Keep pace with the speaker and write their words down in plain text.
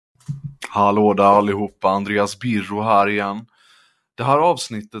Hallå där allihopa, Andreas Birro här igen. Det här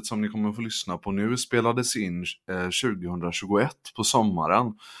avsnittet som ni kommer få lyssna på nu spelades in 2021 på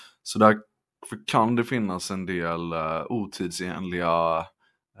sommaren. Så där kan det finnas en del otidsenliga,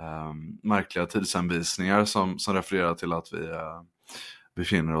 märkliga tidsanvisningar som refererar till att vi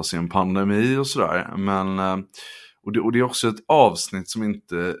befinner oss i en pandemi och sådär. Men, och det är också ett avsnitt som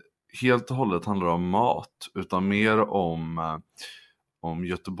inte helt och hållet handlar om mat utan mer om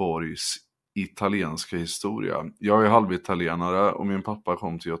Göteborgs italienska historia. Jag är halvitalienare och min pappa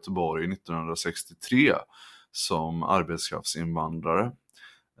kom till Göteborg 1963 som arbetskraftsinvandrare.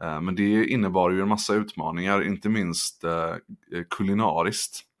 Men det innebar ju en massa utmaningar, inte minst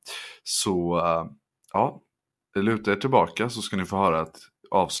kulinariskt. Så ja, luta er tillbaka så ska ni få höra ett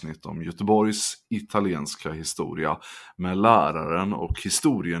avsnitt om Göteborgs italienska historia med läraren och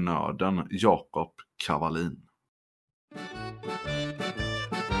historienörden Jakob Cavallin.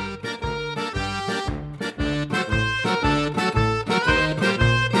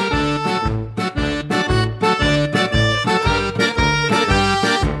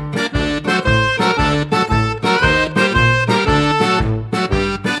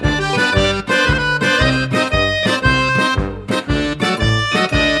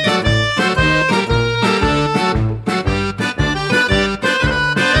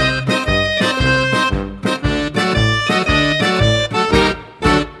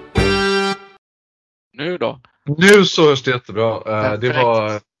 Nu så hörs det jättebra.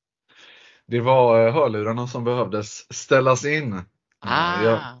 Det var hörlurarna som behövdes ställas in.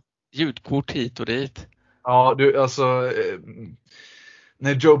 Ljudkort hit och dit. Ja, alltså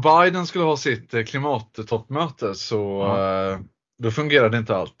när Joe Biden skulle ha sitt klimattoppmöte så då fungerade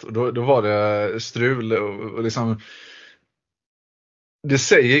inte allt. Då var det strul och liksom det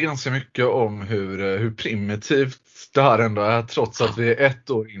säger ganska mycket om hur primitivt det här ändå är trots att vi är 1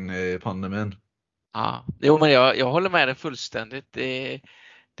 år in i pandemin. Ja, jo, men jag håller med dig fullständigt. Det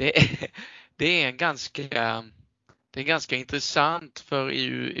är ganska intressant för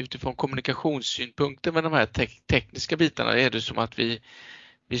utifrån kommunikationssynpunkter med de här tekniska bitarna är det som att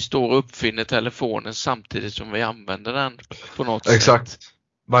vi står och uppfinner telefonen samtidigt som vi använder den på något sätt. Exakt,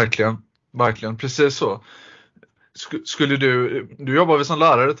 verkligen, precis så. Skulle du jobbar väl som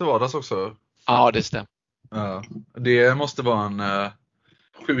lärare till vardags också? Ja, det stämmer. Ja, det måste vara en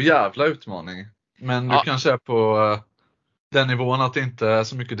sju jävla utmaning. Men du kanske är på den nivån att det inte är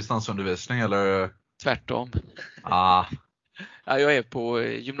så mycket distansundervisning eller? Tvärtom. Ja, jag är på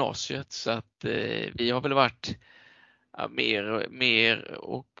gymnasiet så att vi har väl varit mer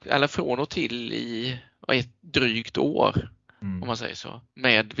och eller från och till i ett drygt år om man säger så.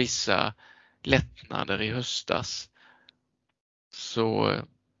 Med vissa lättnader i höstas. Så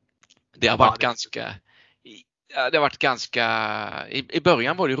det har varit ganska i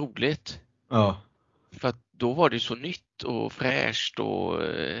början var det roligt. Ja. För att då var det så nytt och fräscht och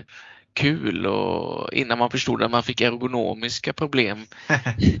kul och innan man förstod att man fick ergonomiska problem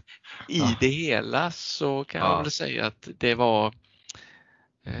i det hela så kan jag väl säga att det var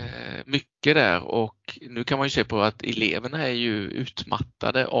mycket där och nu kan man ju se på att eleverna är ju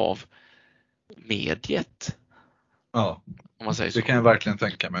utmattade av mediet. Ja, om man säger så. Det kan jag verkligen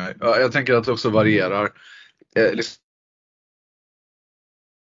tänka mig. Ja, jag tänker att det också varierar.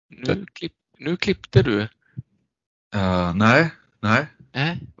 Nu klippte du. Nej.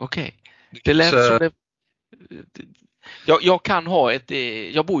 Okej. Det lät som det. Jag kan ha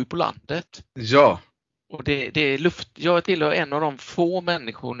jag bor ju på landet. Ja. Och det är jag tillhör en av de få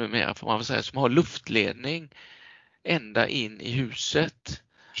människor numera får man väl säga som har luftledning ända in i huset.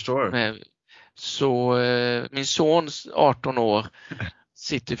 Förstår. Så min son 18 år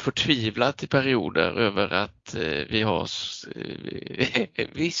sitter förtvivlat i perioder över att vi har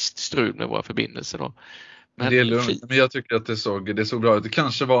visst strul med våra förbindelser då. Men det är lugnt. Men jag tycker att det såg bra ut. Det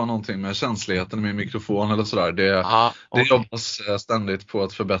kanske var någonting med känsligheten med mikrofon eller sådär. Det jobbas ständigt på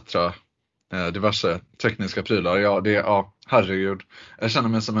att förbättra diverse tekniska prylar. Herregud. Jag känner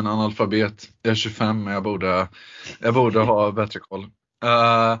mig som en analfabet. Jag är 25 men jag borde ha bättre koll.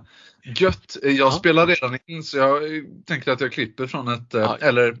 Gött, jag spelar redan in så jag tänker att jag klipper från ett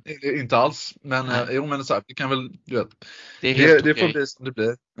eller inte alls men men så här, vi kan väl du vet. Det får bli som det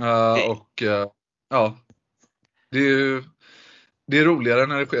blir. Det är roligare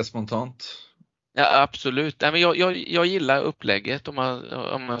när det sker spontant. Ja, absolut. Nej, men jag gillar upplägget om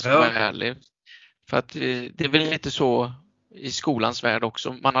man ska vara ärlig. För att det är väl lite så i skolans värld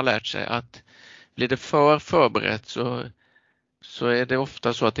också. Man har lärt sig att blir det för förberett så är det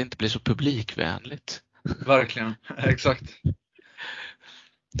ofta så att det inte blir så publikvänligt. Verkligen, exakt.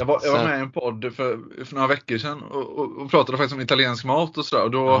 Jag var med i en podd för några veckor sedan och pratade faktiskt om italiensk mat och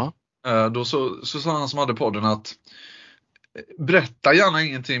sådär. Och Då så sa han som hade podden att berätta gärna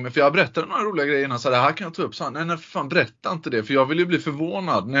ingenting, för jag berättade några roliga grejer innan, så det här kan jag ta upp. Så han, nej för fan, berätta inte det, för jag vill ju bli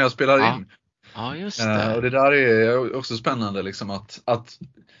förvånad när jag spelar in. Ja, just det. Och det där är också spännande liksom, att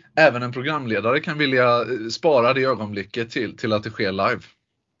även en programledare kan vilja spara det ögonblicket till att det sker live.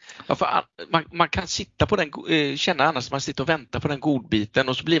 Ja, för man kan sitta på den, känna annars att man sitter och väntar på den godbiten,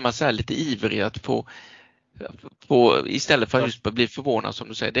 och så blir man så här lite ivrig att få istället för att just bli förvånad, som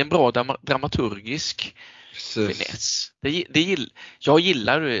du säger. Det är en bra dramaturgisk finess. Jag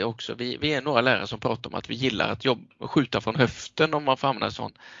gillar det också. Vi är några lärare som pratar om att vi gillar att skjuta från höften, om man får använda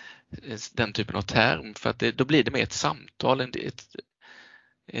den typen av term, för att då blir det mer ett samtal,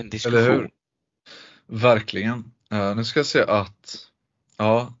 en diskussion. Eller hur? Verkligen. Nu ska jag se att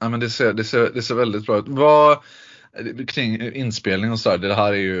men det ser väldigt bra ut. Kring inspelning och så där, det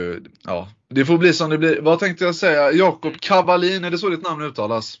här är ju, det får bli som det blir. Vad tänkte jag säga? Jakob Cavallin, är det så ditt namn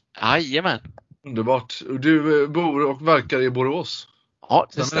uttalas? Jajamän. Underbart. Du bor och verkar i Borås. Ja,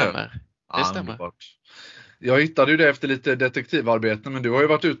 det stämmer. Det stämmer. Underbart. Jag hittade ju det efter lite detektivarbete, men du har ju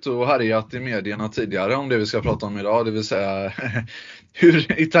varit ute och härjat i medierna tidigare om det vi ska prata om idag, det vill säga hur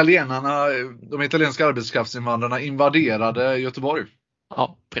de italienska arbetskraftsinvandrarna invaderade Göteborg.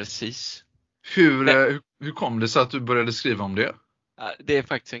 Ja, precis. Hur kom det sig att du började skriva om det? Det är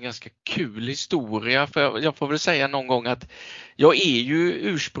faktiskt en ganska kul historia, för jag får väl säga någon gång att jag är ju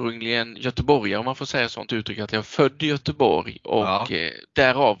ursprungligen göteborgare, om man får säga sånt uttryck, att jag är född i Göteborg och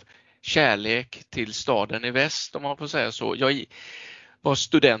därav kärlek till staden i väst, om man får säga så. Jag var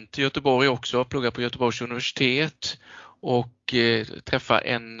student i Göteborg också, pluggade på Göteborgs universitet och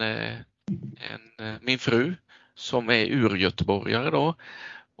träffade min fru som är urgöteborgare då.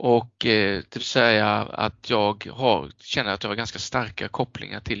 Och det vill säga att jag känner att jag har ganska starka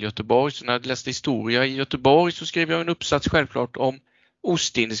kopplingar till Göteborg. Så när jag läste historia i Göteborg så skrev jag en uppsats självklart om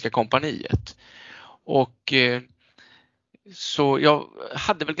Ostindiska kompaniet. Och så jag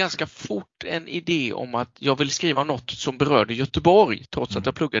hade väl ganska fort en idé om att jag ville skriva något som berörde Göteborg, trots att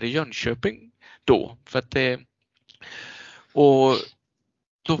jag pluggade i Jönköping då. För att och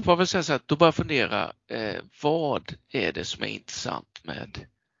då får jag väl säga så att då började jag fundera, vad är det som är intressant med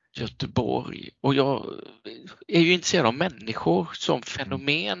Göteborg? Och jag är ju intresserad av människor som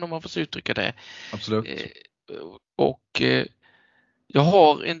fenomen, om man får uttrycka det. Absolut. Och jag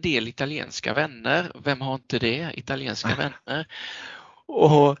har en del italienska vänner. Vem har inte det? Italienska vänner.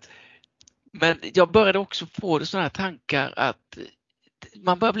 Men jag började också få sådana här tankar att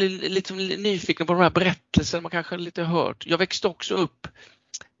man börjar bli lite nyfiken på de här berättelserna man kanske lite hört. Jag växte också upp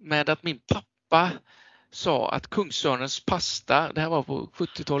med att min pappa sa att Kungsörnens pasta, det här var på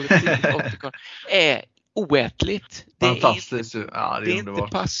 70-talet, 80-talet, är oätligt. Fantastiskt. Det är inte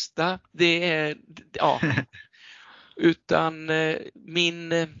pasta. Det är utan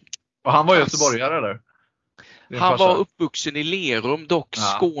och han var göteborgare eller? Han var uppvuxen i Lerum, dock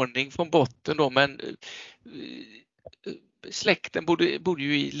skåning från botten då, men släkten bodde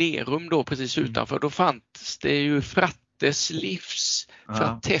ju i Lerum då, precis utanför. Då fanns det ju Frattes livs,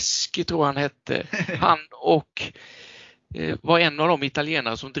 Fratteschi tror han hette. Han och var en av de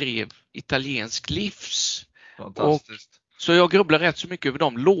italienare som drev italiensk livs. Fantastiskt. Så jag grubblar rätt så mycket över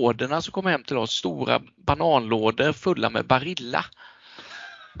de lådorna som kom hem till oss, stora bananlådor fulla med Barilla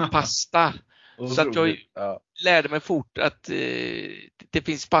pasta. Så att jag lärde mig fort att det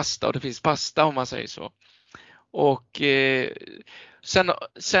finns pasta och det finns pasta, om man säger så. Och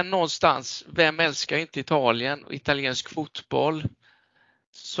sen någonstans, vem älskar inte Italien och italiensk fotboll?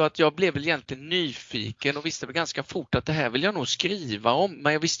 Så att jag blev väl egentligen nyfiken och visste väl ganska fort att det här vill jag nog skriva om.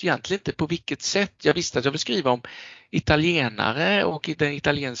 Men jag visste egentligen inte på vilket sätt. Jag visste att jag vill skriva om italienare och den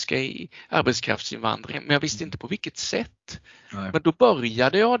italienska arbetskraftsinvandringen. Men jag visste inte på vilket sätt. Nej. Men då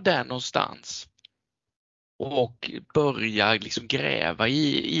började jag där någonstans. Och började liksom gräva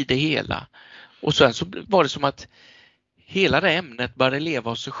i det hela. Och sen så var det som att hela det ämnet började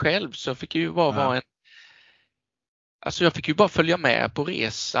leva av sig själv. Så jag fick ju bara vara en... Alltså jag fick ju bara följa med på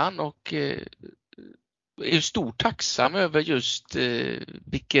resan och är stor tacksam över just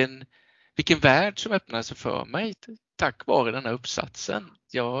vilken värld som öppnade sig för mig tack vare den här uppsatsen.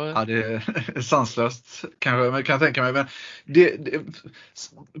 Ja, det är sanslöst kan jag tänka mig. Men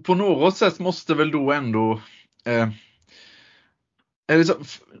på något sätt måste väl då ändå...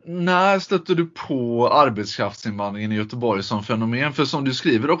 när stötte du på arbetskraftsinvandringen i Göteborg som fenomen? För som du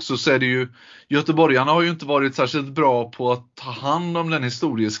skriver också så är det ju, göteborgarna har ju inte varit särskilt bra på att ta hand om den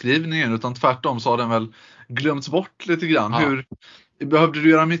historieskrivningen, utan tvärtom så har den väl glömts bort lite grann. Behövde du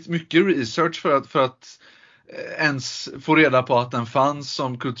göra mycket research för att ens få reda på att den fanns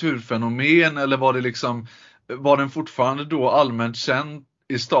som kulturfenomen, eller var den fortfarande då allmänt känd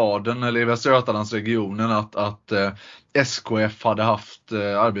i staden eller i Västra Götalandsregionen att SKF hade haft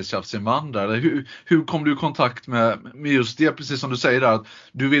arbetskraftsinvandrare. Hur kom du i kontakt med just det, precis som du säger där, att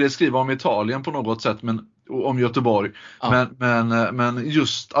du ville skriva om Italien på något sätt, men om Göteborg, Ja. men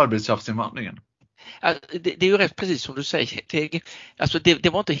just arbetskraftsinvandringen? Det är ju rätt precis som du säger. Det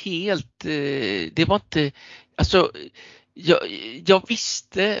var inte helt, det var inte, alltså jag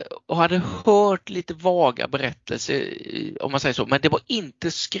visste och hade hört lite vaga berättelser, om man säger så, men det var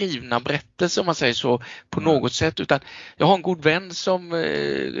inte skrivna berättelser, om man säger så, på något sätt, utan jag har en god vän som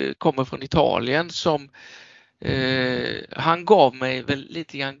kommer från Italien som han gav mig väl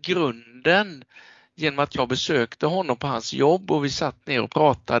lite grann grunden genom att jag besökte honom på hans jobb och vi satt ner och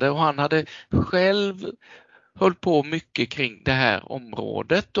pratade, och han hade själv höll på mycket kring det här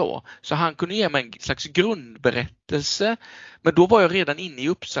området då. Så han kunde ge mig en slags grundberättelse. Men då var jag redan inne i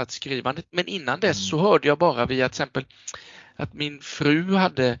uppsatsskrivandet. Men innan dess så hörde jag bara via till exempel att min fru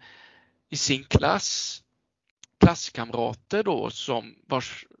hade i sin klasskamrater då, som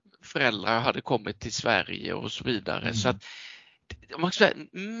vars föräldrar hade kommit till Sverige och så vidare. Så att man kan säga,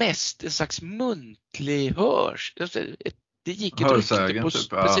 mest en slags muntlig det gick ett rykte på,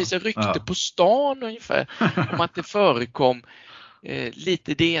 precis, ett rykte på stan ungefär om att det förekom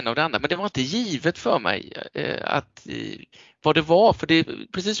lite det ena och det andra, men det var inte givet för mig vad det var, för det,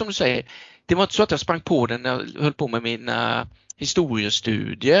 precis som du säger, det var inte så att jag sprang på den när jag höll på med mina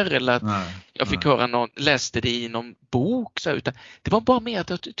historiestudier eller att jag fick höra läste det i någon bok, så, utan det var bara mer att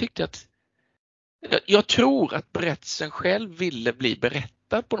jag tyckte att jag tror att berättelsen själv ville bli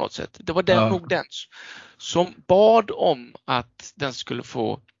berättad på något sätt. Det var nog den som bad om att den skulle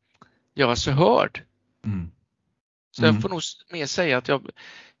få göra sig hörd. Så jag får nog mer säga att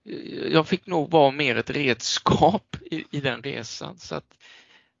jag fick nog vara mer ett redskap i den resan. Så att,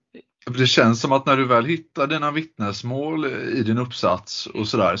 det känns som att när du väl hittar dina vittnesmål i din uppsats och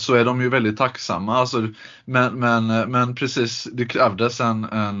sådär, så är de ju väldigt tacksamma. Alltså, men precis, det krävdes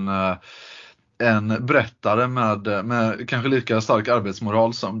en berättare med kanske lika stark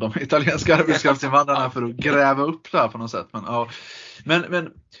arbetsmoral som de italienska arbetskraftsinvandrarna för att gräva upp det här på något sätt.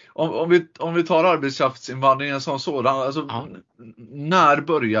 Men om vi tar arbetskraftsinvandringen som sådan, alltså, när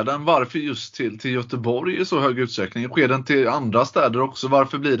börjar den? Varför just till Göteborg i så hög utsträckning? Sker den till andra städer också?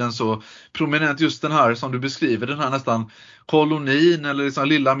 Varför blir den så prominent, just den här som du beskriver, den här nästan kolonin eller liksom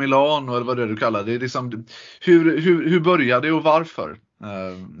lilla Milano eller vad det är du kallar det? Liksom, hur började det och varför?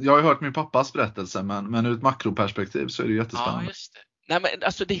 Jag har hört min pappas berättelse, men ur ett makroperspektiv så är det jättespännande. Ja, just det. Nej, men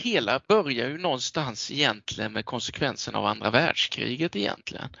alltså det hela börjar ju någonstans egentligen med konsekvensen av andra världskriget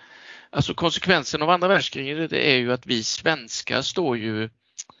egentligen. Alltså konsekvensen av andra världskriget är ju att vi svenskar står ju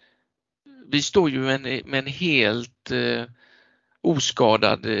med en helt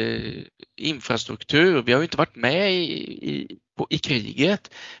oskadad infrastruktur. Vi har ju inte varit med i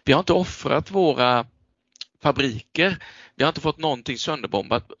kriget. Vi har inte offrat våra fabriker. Vi har inte fått någonting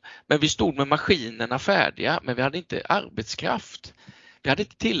sönderbombat, men vi stod med maskinerna färdiga, men vi hade inte arbetskraft. Vi hade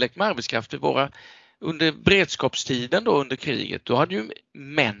inte tillräckligt med arbetskraft under beredskapstiden då, under kriget. Då hade ju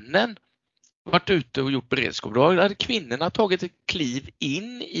männen varit ute och gjort beredskap. Då hade kvinnorna tagit ett kliv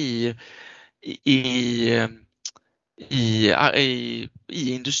in i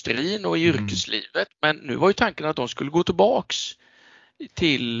industrin och i yrkeslivet. Men nu var ju tanken att de skulle gå tillbaks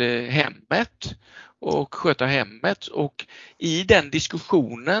till hemmet och sköta hemmet, och i den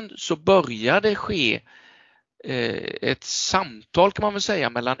diskussionen så började ske ett samtal, kan man väl säga,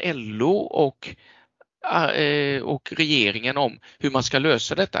 mellan LO och regeringen om hur man ska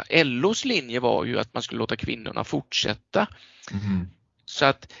lösa detta. LOs linje var ju att man skulle låta kvinnorna fortsätta. Så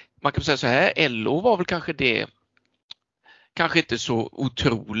att man kan säga så här, LO var väl kanske inte så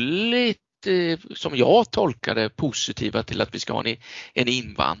otroligt, som jag tolkade, positiva till att vi ska ha en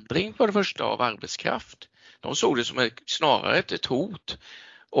invandring för det första av arbetskraft. De såg det som snarare ett hot,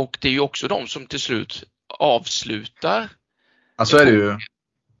 och det är ju också de som till slut avslutar. Alltså är det ju.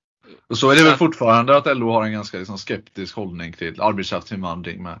 Och så är det väl fortfarande att LO har en ganska liksom skeptisk hållning till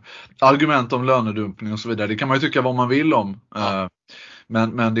arbetskraftsinvandring med argument om lönedumpning och så vidare. Det kan man ju tycka vad man vill om.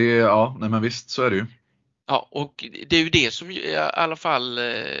 Men det är, men visst, så är det ju. Ja, och det är ju det som i alla fall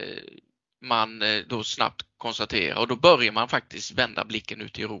man då snabbt konstaterar, och då börjar man faktiskt vända blicken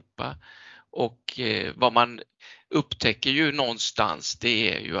ut i Europa, och vad man upptäcker ju någonstans,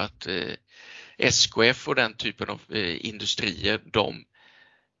 det är ju att SKF och den typen av industrier,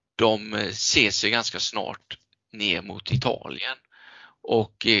 de ser sig ganska snart ner mot Italien,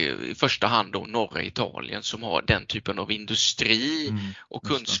 och i första hand då norra Italien, som har den typen av industri och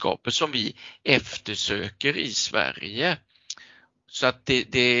kunskaper som vi eftersöker i Sverige. Så att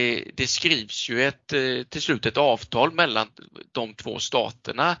det skrivs ju till slut ett avtal mellan de två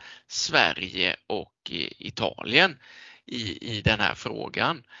staterna, Sverige och Italien, i den här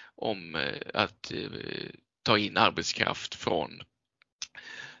frågan om att ta in arbetskraft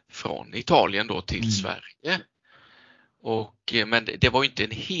från Italien då till Sverige. Men det var inte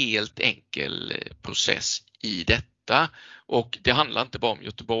en helt enkel process i detta, och det handlar inte bara om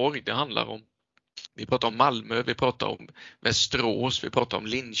Göteborg, vi pratar om Malmö, vi pratar om Västerås, vi pratar om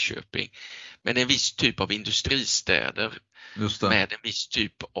Linköping, men en viss typ av industristäder med en viss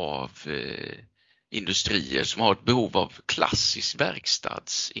typ av industrier som har ett behov av klassisk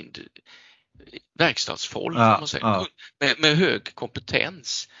verkstadsfolk, man säger, med hög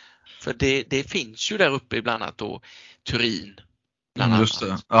kompetens. För det finns ju där uppe bland annat då Turin. Just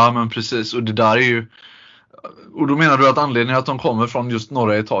det. Ja, men precis. Och det där är ju... Och då menar du att anledningen att de kommer från just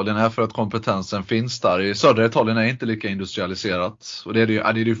norra Italien är för att kompetensen finns där. I södra Italien är inte lika industrialiserat. Och det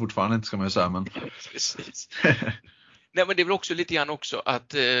är det ju fortfarande inte, ska man ju säga. Men... Precis. Nej, men det är väl också lite grann också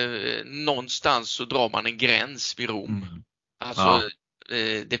att någonstans så drar man en gräns vid Rom. Alltså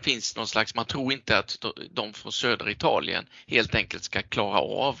det finns någon slags, man tror inte att de från södra Italien helt enkelt ska klara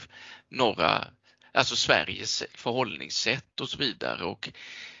av alltså Sveriges förhållningssätt och så vidare, och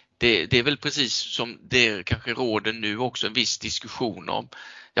det är väl precis som det kanske råder nu också en viss diskussion om.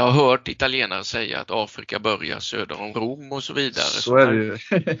 Jag har hört italienare säga att Afrika börjar söder om Rom och så vidare. Så är det ju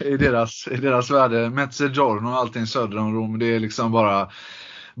i deras värde. Mezzogiorno och allting söder om Rom, det är liksom bara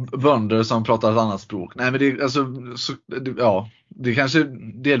bönder som pratar ett annat språk. Nej, men det, alltså, det kanske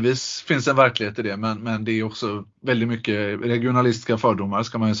delvis finns en verklighet i det, men det är också väldigt mycket regionalistiska fördomar,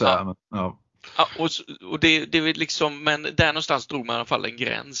 ska man ju säga. Ja, och det är liksom, men där någonstans drog man i alla fall en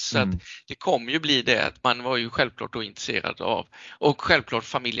gräns. Så att det kommer ju bli det att man var ju självklart då intresserad av, och självklart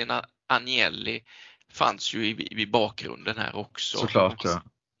familjen Agnelli fanns ju i bakgrunden här också. Såklart, ja.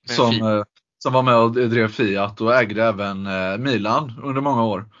 Som var med och drev Fiat och ägde även Milan under många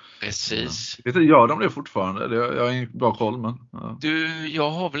år. Precis. Gör de det fortfarande? Jag har ingen bra koll, men... Ja. Jag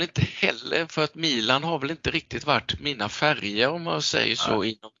har väl inte heller, för att Milan har väl inte riktigt varit mina färger, om man säger så,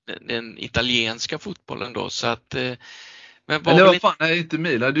 inom den italienska fotbollen då, så att... Men eller vad fan, nej, inte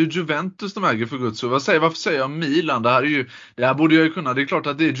Milan, det är ju Juventus de äger, för guds skull. Varför säger jag Milan? Det här borde jag ju kunna. Det är klart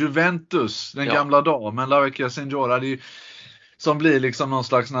att det är Juventus, den gamla damen, La Vecchia Signora, det är ju, som blir liksom någon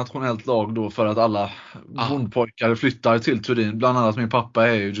slags nationellt lag då, för att alla bondpojkar flyttar till Turin. Bland annat min pappa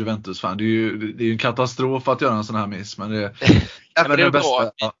är ju Juventus-fan. Det är ju en katastrof att göra en sån här miss, men det är även det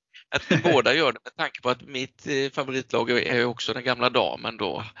bästa. Att vi båda gör det, med tanke på att mitt favoritlag är ju också den gamla damen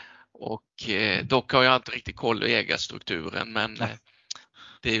då. Och dock har jag inte riktigt koll i ägarstrukturen, men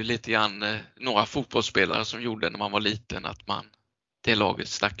det är ju lite grann några fotbollsspelare som gjorde när man var liten att det laget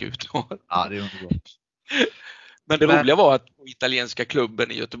stack ut. Ja, det är underbart. Men det roliga var att på italienska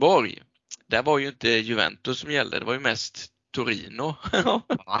klubben i Göteborg, där var ju inte Juventus som gällde, det var ju mest Torino. Ja,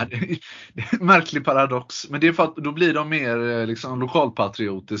 det är en märklig paradox. Men det är för att då blir de mer liksom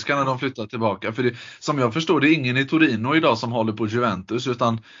lokalpatriotiska när de flyttar tillbaka. För som jag förstår, det är ingen i Torino idag som håller på Juventus,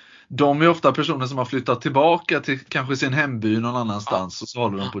 utan de är ofta personer som har flyttat tillbaka till kanske sin hemby någon annanstans, och så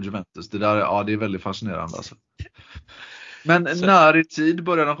håller de på Juventus. Det där, det är väldigt fascinerande alltså. Men när i tid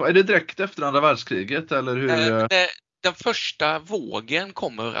börjar de? Är det direkt efter andra världskriget, eller hur? Den första vågen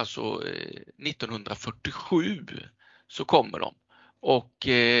kommer alltså 1947, så kommer de. Och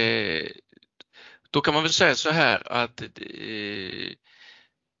då kan man väl säga så här att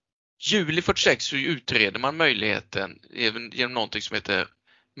juli 46 så utreder man möjligheten, även genom någonting som heter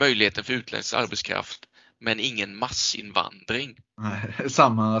möjligheten för utländsk arbetskraft, men ingen massinvandring. Nej,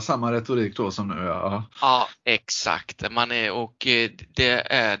 samma retorik då som nu. Ja, exakt.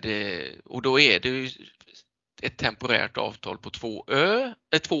 Och då är det ju ett temporärt avtal på 2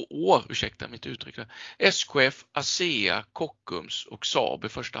 år, ursäkta mitt uttryck. SKF, ASEA, Kockums och Saab i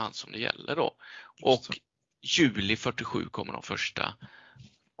första hand som det gäller då. Och juli 47 kommer de första.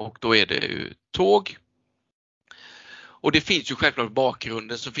 Och då är det ju tåg. Och det finns ju självklart i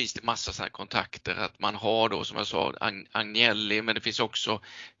bakgrunden, så finns det massa sådana kontakter att man har då, som jag sa, Agnelli, men det finns också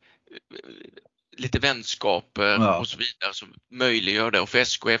lite vänskaper och så vidare som möjliggör det. Och för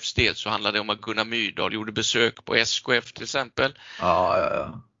SKFs del så handlar det om att Gunnar Myrdal gjorde besök på SKF till exempel.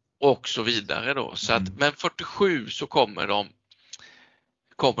 Och så vidare då. Så att, men 47 så kommer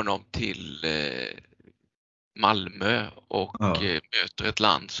de till Malmö och möter ett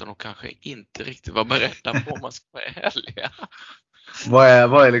land som de kanske inte riktigt var beredda på, om man ska vara ärliga.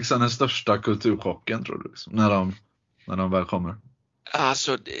 Vad är liksom den största kulturchocken, tror du, liksom, när de väl kommer?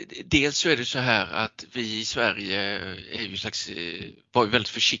 Alltså, dels så är det så här att vi i Sverige var ju väldigt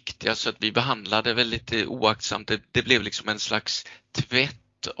försiktiga, så att vi behandlade väldigt oaktsamt. Det blev liksom en slags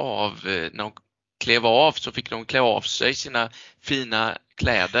tvätt av, när de klev av så fick de klä av sig sina fina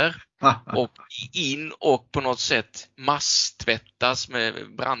kläder och in och på något sätt masstvättas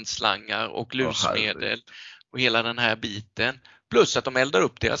med brandslangar och lusmedel och hela den här biten. Plus att de eldar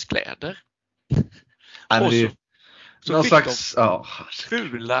upp deras kläder. Så fick de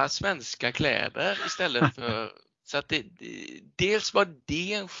fula svenska kläder istället för... Så att dels var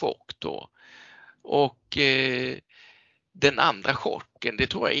det en chock då. Och den andra chocken, det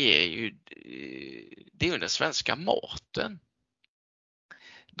tror jag det är ju den svenska maten.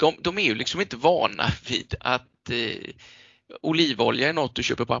 De är ju liksom inte vana vid att olivolja är något du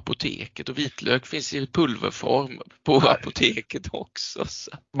köper på apoteket och vitlök finns i pulverform på apoteket också.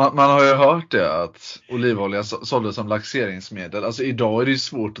 Så. Man har ju hört det, att olivolja såldes som laxeringsmedel. Alltså idag är det ju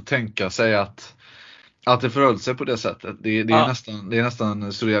svårt att tänka sig att det förhöll sig på det sättet. Det är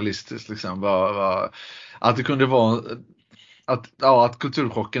nästan surrealistiskt liksom. Att det kunde vara att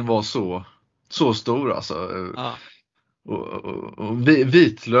kulturchocken var så stor alltså. Ja. Och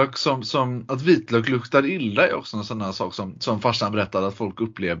vitlök att vitlök luktar illa är också en sån här sak som farsan berättade att folk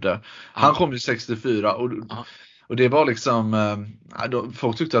upplevde. Han kom ju 64 och det var liksom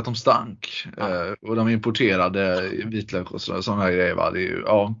folk tyckte att de stank och de importerade vitlök och sådana här grejer, va? Det är ju,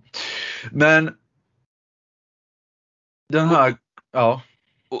 men den här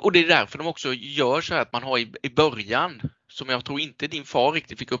och det är därför de också gör så här att man har i början, som jag tror inte din far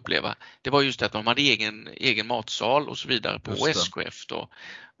riktigt fick uppleva, det var just att de hade egen matsal och så vidare på SKF då,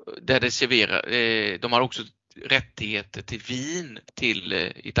 där det serverar, de har också rättigheter till vin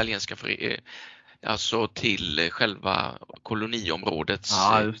till italienska alltså till själva koloniområdets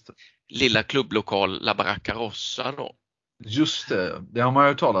lilla klubblokal La Baracca Rossa då. Just det har man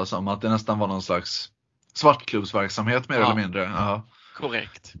ju talat om, att det nästan var någon slags svartklubbsverksamhet mer eller mindre. Aha.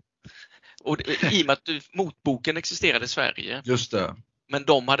 Korrekt. Och i och med att motboken existerade i Sverige. Just det. Men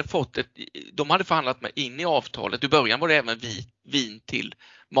de hade förhandlat med in i avtalet. I början var det även vin till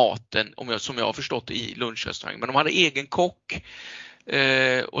maten, som jag har förstått det, i lunchrestaurang. Men de hade egen kock.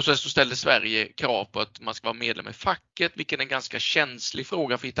 Och så ställde Sverige krav på att man ska vara medlem i facket, vilket är en ganska känslig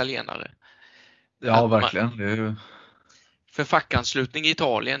fråga för italienare. Ja, verkligen. För fackanslutning i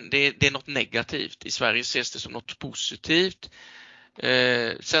Italien, det är något negativt. I Sverige ses det som något positivt.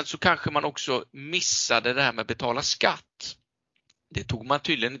 Sen så kanske man också missade det här med att betala skatt. Det tog man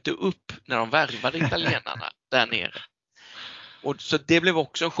tydligen inte upp när de värvade italienarna där nere. Och så det blev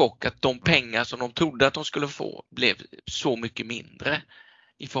också en chock att de pengar som de trodde att de skulle få blev så mycket mindre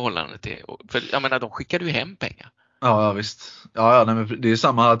i förhållande till, för jag menar, de skickade ju hem pengar. Ja, visst. Nej, men det är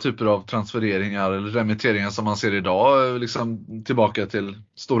samma typer av transfereringar eller remitteringar som man ser idag, liksom tillbaka till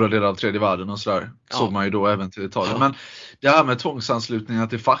stora delar av tredje världen och sådär. Såg man ju då även till Italien. Men det här med tvångsanslutningar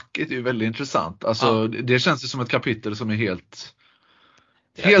till facket är ju väldigt intressant. Alltså, det känns ju som ett kapitel som är helt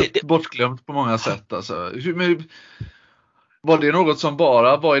bortglömt på många sätt. Alltså, var det något som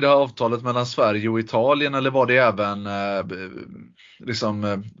bara var i det här avtalet mellan Sverige och Italien, eller var det även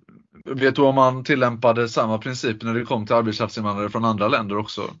vet du om man tillämpade samma princip när det kom till arbetskraftsinvandrare från andra länder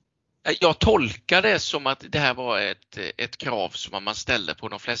också? Jag tolkar det som att det här var ett krav som man ställde på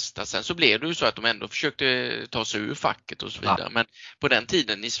de flesta. Sen så blev det ju så att de ändå försökte ta sig ur facket och så vidare. Men på den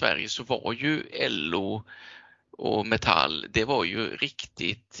tiden i Sverige så var ju LO och Metall, det var ju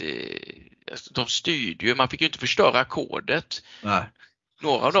riktigt, de styrde ju, man fick ju inte förstöra ackordet. Nej.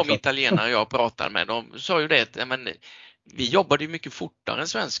 Några av de italienare jag pratade med, de sa ju det, men vi jobbade ju mycket fortare än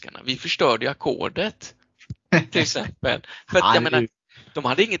svenskarna. Vi förstörde ju ackordet till exempel. För att, jag menar, de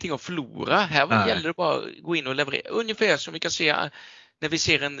hade ingenting att förlora. Här gäller det bara att gå in och leverera. Ungefär som vi kan se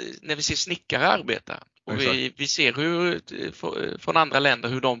när vi ser snickare arbeta. Och vi ser hur från andra länder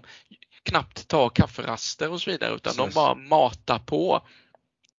hur de knappt tar kafferaster och så vidare, utan de bara matar på.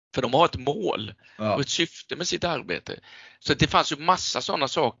 För de har ett mål och ett syfte med sitt arbete. Så det fanns ju massa sådana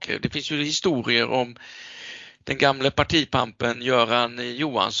saker. Det finns ju historier om den gamla partipampen Göran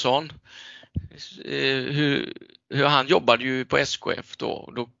Johansson. Hur han jobbade ju på SKF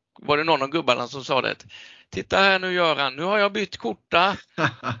då. Då var det någon av gubbarna som sa det. Titta här nu Göran, nu har jag bytt korta.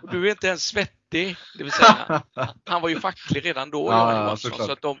 Och du är inte ens svettig. Det vill säga, han var ju facklig redan då. Göran Johansson,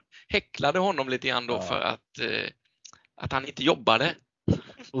 så att de häcklade honom lite grann då för att han inte jobbade.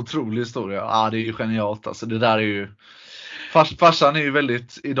 Otrolig historia. Ja, det är ju genialt. Alltså, det där är ju... Farsan är ju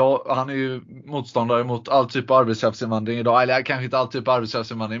väldigt, idag, han är ju motståndare mot all typ av arbetskraftsinvandring idag, eller kanske inte all typ av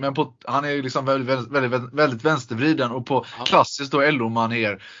arbetskraftsinvandring, men han är ju liksom väldigt vänstervriden, och på klassiskt då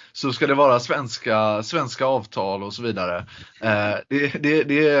LO-manér så ska det vara svenska avtal och så vidare.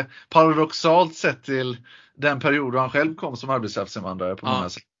 Det är paradoxalt sett till den period då han själv kom som arbetskraftsinvandrare på många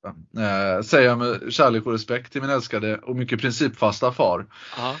sätt. Säger jag med kärlek och respekt till min älskade och mycket principfasta far.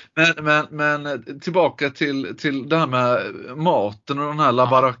 Men tillbaka till det här med maten och den här La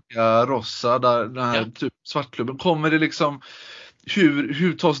Baracca Rossa, där den här typ svartklubben, kommer det liksom,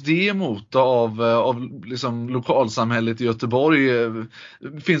 hur tas det emot av liksom lokalsamhället i Göteborg?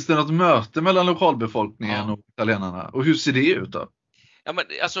 Finns det något möte mellan lokalbefolkningen och italienarna, och hur ser det ut då? Ja, men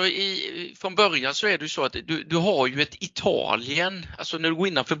alltså från början så är det ju så att du har ju ett Italien, alltså när du går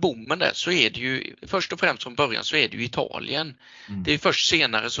innanför bommen där, så är det ju först och främst från början så är det ju Italien. Det är först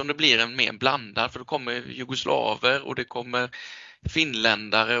senare som det blir en mer blandad, för då kommer jugoslaver och det kommer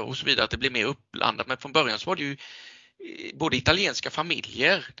finländare och så vidare, att det blir mer uppblandat. Men från början så var det ju både italienska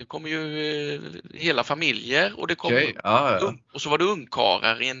familjer, det kommer ju hela familjer, och det kommer och så var det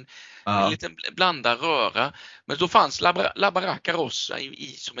ungkarlar i en liten blandad röra. Men då fanns La Baracca Rossa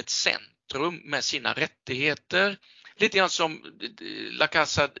som ett centrum med sina rättigheter, lite grann som La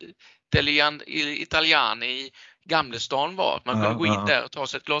Casa degli Italiani i Gamlestan var. Man kunde gå in där och ta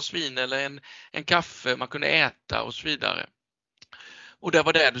sig ett glas vin eller en kaffe, man kunde äta och så vidare. Och det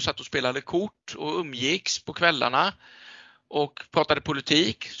var där du satt och spelade kort och umgicks på kvällarna och pratade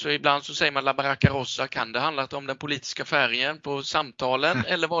politik. Så ibland så säger man La Baracca Rossa, kan det handla om den politiska färgen på samtalen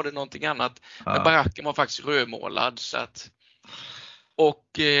eller var det någonting annat? Men baracken var faktiskt rödmålad. Så att,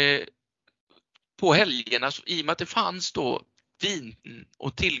 och på helgerna, i och med att det fanns då vin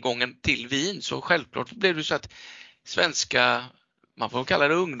och tillgången till vin, så självklart blev det så att svenska, man får kalla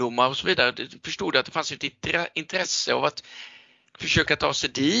det ungdomar och så vidare, förstod att det fanns ett intresse av att försöka ta sig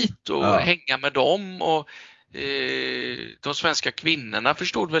dit och hänga med dem, och de svenska kvinnorna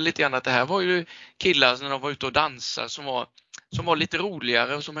förstod väl lite grann att det här var ju killar när de var ute och dansade som var lite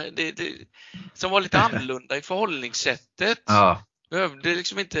roligare och som var lite annorlunda i förhållningssättet. Behövde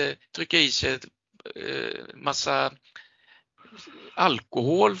liksom inte trycka i sig massa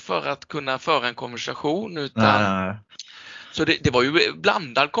alkohol för att kunna föra en konversation, utan så det var ju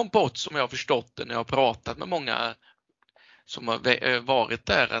blandad kompott, som jag har förstått det när jag har pratat med många som har varit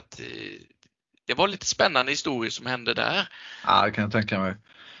där, att det var lite spännande historier som hände där. Ja, det kan jag tänka mig.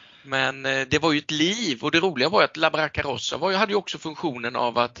 Men det var ju ett liv, och det roliga var att La Baracca Rossa hade ju också funktionen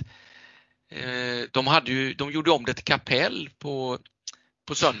av att de gjorde om det till kapell på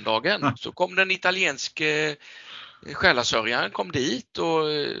söndagen. Så kom den italienske själasörjaren kom dit, och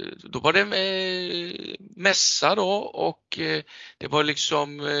då var det mässa då, och det var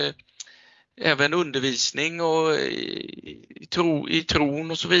liksom även undervisning och i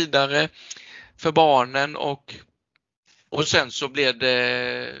tron och så vidare för barnen, och sen så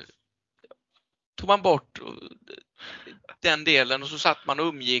tog man bort den delen, och så satt man och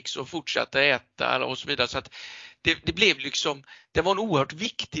umgicks och fortsatte äta och så vidare, så att det blev liksom, det var en oerhört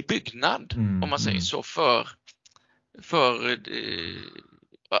viktig byggnad om man säger så för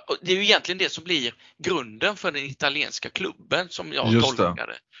det är ju egentligen det som blir grunden för den italienska klubben, som jag tolkar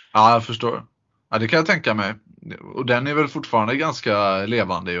det. Ja, jag förstår. Ja, det kan jag tänka mig. Och den är väl fortfarande ganska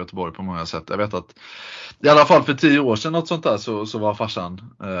levande i Göteborg på många sätt. Jag vet att i alla fall för 10 år sedan något sånt där, så var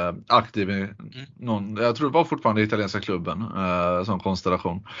farsan aktiv i någon, jag tror det var fortfarande italienska klubben som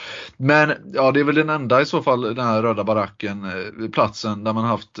konstellation. Men ja, det är väl den enda i så fall, den här röda baracken, platsen där man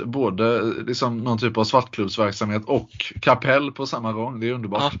haft både liksom någon typ av svartklubbsverksamhet och kapell på samma gång. Det är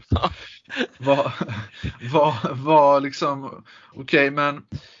underbart. Var liksom okej, men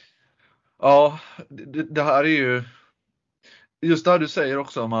ja, det här är ju just det här du säger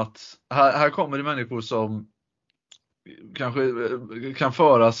också om att här kommer det människor som kanske kan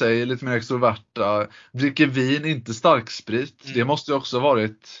föra sig lite mer extroverta, dricker vin, inte starksprit. Det måste ju också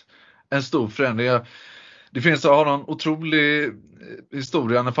varit en stor förändring. Det finns någon otrolig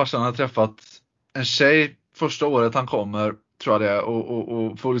historia när farsan har träffat en tjej första året han kommer, tror jag det,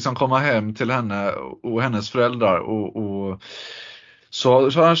 och får liksom komma hem till henne och hennes föräldrar, och så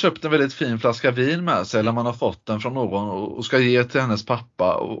har han köpt en väldigt fin flaska vin med sig, eller man har fått den från någon och ska ge till hennes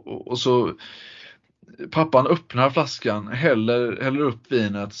pappa, och så pappan öppnar flaskan, häller upp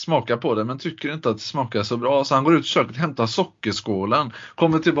vinet, smakar på det men tycker inte att det smakar så bra, så han går ut i köket, hämtar sockerskålen,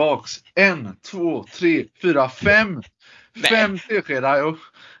 kommer tillbaks 1, 2, 3, 4, 5 teskedar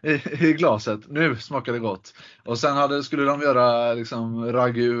i glaset. Nu smakar det gott. Och sen skulle de göra liksom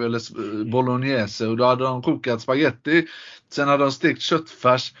ragu eller bolognese, och då hade de kokat spaghetti. Sen hade de stekt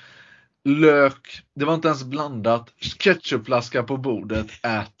köttfärs. lök, det var inte ens blandat, ketchupflaska på bordet,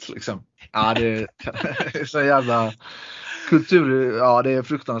 ät liksom. Ja, det är så jävla kultur, ja det är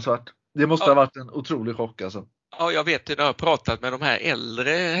fruktansvärt. Det måste ha varit en otrolig chock alltså. Ja, jag vet det, när jag har pratat med de här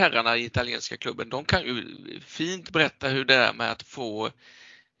äldre herrarna i italienska klubben. De kan ju fint berätta hur det är med att få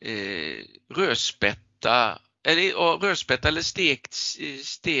rödspätta eller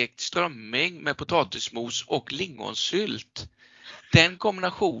stekt strömming med potatismos och lingonsylt. Den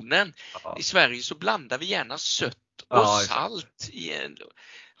kombinationen. I Sverige så blandar vi gärna sött och salt i en.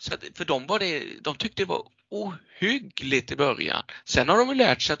 Så att, för de tyckte det var ohyggligt i början. Sen har de ju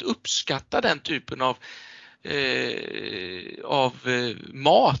lärt sig att uppskatta den typen av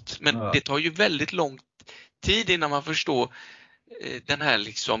mat, men det tar ju väldigt lång tid innan man förstår den här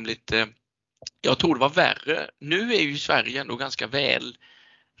liksom lite, jag tror det var värre. Nu är ju Sverige ändå ganska väl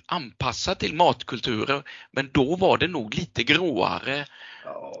anpassat till matkulturer, men då var det nog lite gråare.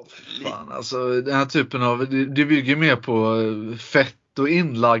 Ja, fan, alltså den här typen av, det bygger mer på fett och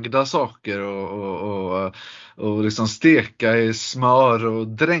inlagda saker och liksom steka i smör och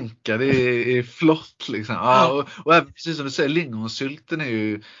dränka det i flott liksom. Ja, och även precis som du säger, lingonsylten det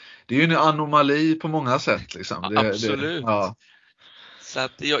är ju en anomali på många sätt liksom. Absolut. Så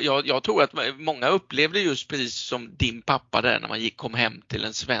att jag tror att många upplevde just precis som din pappa där när man kom hem till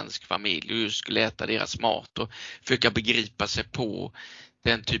en svensk familj och just skulle äta deras mat och försöka begripa sig på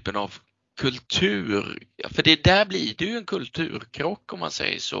den typen av kultur. För där blir det ju en kulturkrock om man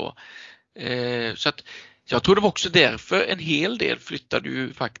säger så. Så att jag tror det var också därför en hel del flyttade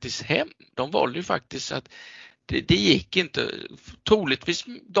ju faktiskt hem. De valde ju faktiskt att det gick inte, troligtvis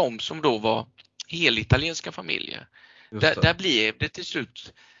de som då var helitalienska familjer. Där blev det till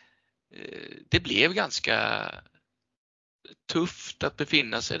slut, det blev ganska tufft att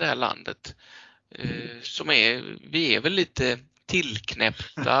befinna sig i det här landet. Vi är väl lite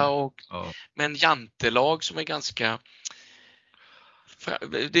tillknäppta och med en jantelag som är ganska,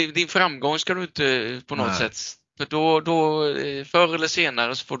 din framgång ska du inte på något sätt, för då förr eller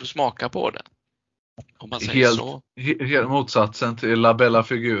senare så får du smaka på det. Om man säger så. Helt motsatsen till La Bella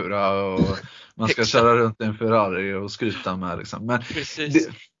Figura och man ska köra runt en Ferrari och skryta med liksom. Men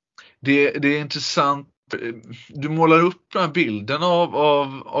det är intressant. Du målar upp den här bilden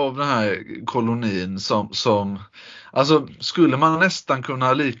av den här kolonin som alltså skulle man nästan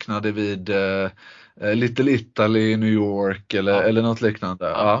kunna likna det vid Little Italy i New York eller något liknande.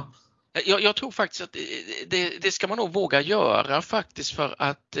 Ja. Jag tror faktiskt att det ska man nog våga göra faktiskt, för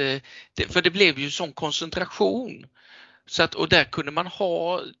att för det blev ju sån koncentration. Så att, och där kunde man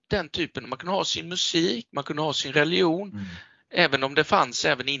ha den typen, man kunde ha sin musik, man kunde ha sin religion. Även om det fanns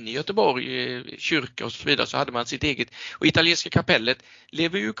även inne i Göteborg kyrka och så vidare, så hade man sitt eget. Och italienska kapellet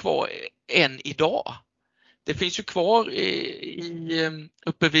lever ju kvar än idag. Det finns ju kvar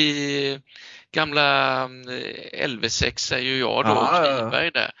uppe vid gamla LV6 är ju jag då,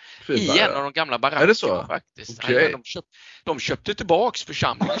 Friberg där. I en av de gamla barackerna faktiskt. Okay. De köpte tillbaks,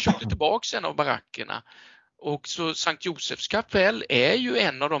 församlingen köpte tillbaks en av barackerna. Och så Sankt Josefs kapell är ju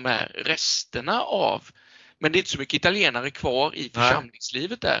en av de här resterna av, men det är inte så mycket italienare kvar i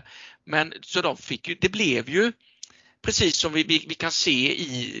församlingslivet där. Men så det blev ju precis som vi kan se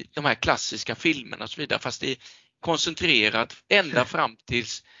i de här klassiska filmerna och så vidare, fast det är koncentrerat ända fram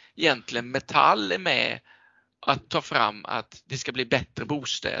tills egentligen Metall är med att ta fram att det ska bli bättre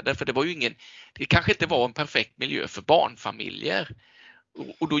bostäder, för det kanske inte var en perfekt miljö för barnfamiljer.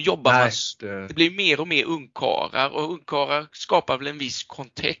 Och då jobbar man, det blir mer och mer ungkarlar, och ungkarlar skapar väl en viss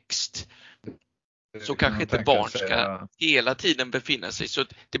kontext. Så kanske inte barn ska hela tiden befinna sig. Så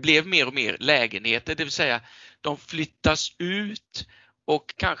det blev mer och mer lägenheter, det vill säga de flyttas ut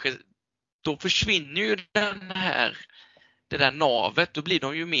och kanske då försvinner ju det där navet. Då blir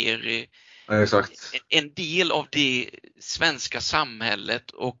de ju mer en del av det svenska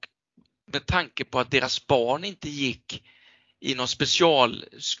samhället, och med tanke på att deras barn inte gick i någon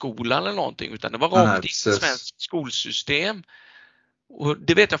specialskola eller någonting, utan det var rakt i svenskt skolsystem. Och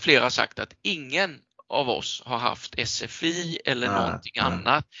det vet jag flera har sagt, att ingen av oss har haft SFI eller någonting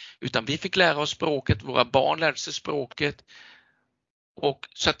annat, utan vi fick lära oss språket, våra barn lärde sig språket. Och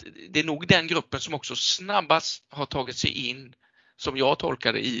så att det är nog den gruppen som också snabbast har tagit sig in, som jag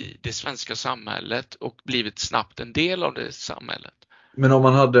tolkar det, i det svenska samhället och blivit snabbt en del av det samhället. Men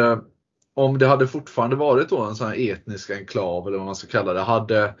om det hade fortfarande varit då en sån här etnisk enklav eller vad man ska kalla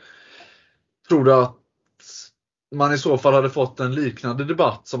det, tror du att man i så fall hade fått en liknande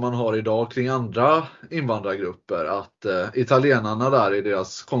debatt som man har idag kring andra invandrargrupper, att italienarna där i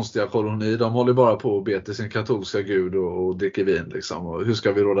deras konstiga koloni, de håller bara på att be till sin katolska gud och dricker vin liksom, och hur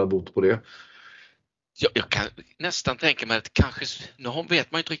ska vi råda bot på det? Jag kan nästan tänka mig att kanske, nu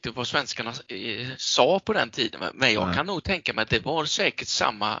vet man ju inte riktigt vad svenskarna sa på den tiden, men jag kan nog tänka mig att det var säkert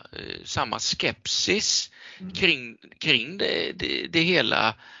samma skepsis kring det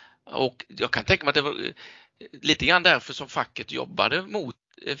hela, och jag kan tänka mig att det var lite grann därför som facket jobbade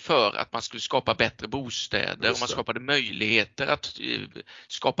för att man skulle skapa bättre bostäder och man skapade möjligheter att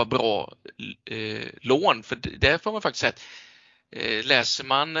skapa bra lån, för det får man faktiskt säga. Läser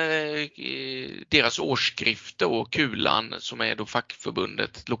man deras årsskrifter och Kulan, som är då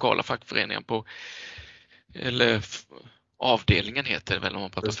fackförbundet, lokala fackföreningen på, eller avdelningen heter det väl om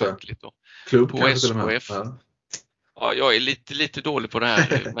man pratar fackligt då, på SKF. Ja, jag är lite dålig på det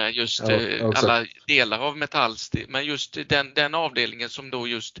här med just alla delar av Metalls, men just den avdelningen som då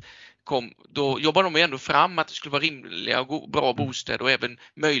just kom, då jobbar de ändå fram att det skulle vara rimliga och bra bostäder och även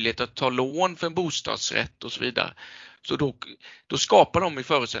möjlighet att ta lån för en bostadsrätt och så vidare. Så då skapar de i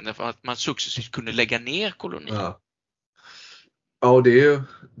förutsättningar för att man successivt kunde lägga ner kolonier. Ja, det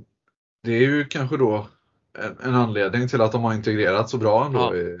är ju kanske då en anledning till att de har integrerat så bra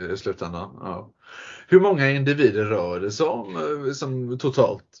ändå i slutändan. Ja. Hur många individer rör det sig om som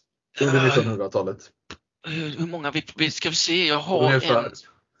totalt under 1900-talet? Hur många vi ska se? Jag har ungefär en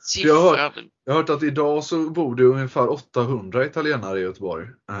siffra. Jag har hört att idag så bor det ungefär 800 italienare i Göteborg.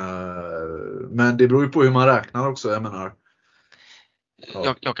 Men det beror ju på hur man räknar också, jag menar.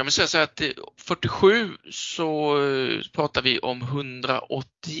 Ja. Jag kan väl säga så att 47 så pratar vi om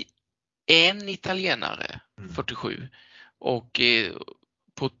 181 italienare 47 och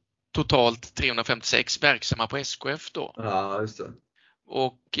på totalt 356 verksamma på SKF då. Ja, just det.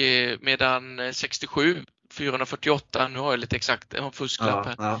 Och medan 67 448, nu har jag lite exakt en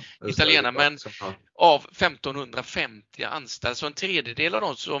fusklapp här, italienare, men av 1550 anställda, så en tredjedel av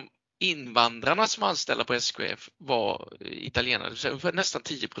dem som invandrarna som anställda på SKF var italienare, så nästan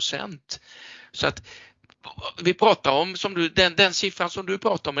 10%. Så att vi pratar om, som den siffran som du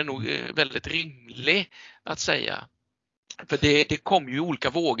pratar om är nog väldigt rimlig att säga. För det kom ju olika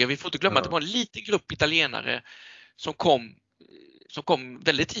vågor. Vi får inte glömma att det var en liten grupp italienare som kom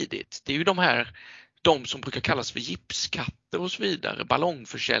väldigt tidigt. Det är ju de som brukar kallas för gipskatter och så vidare,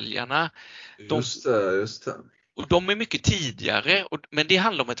 ballongförsäljarna. Just det. Och de är mycket tidigare, men det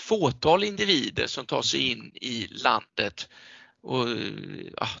handlar om ett fåtal individer som tar sig in i landet. Och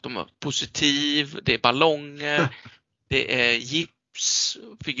de är positiv, det är ballonger, det är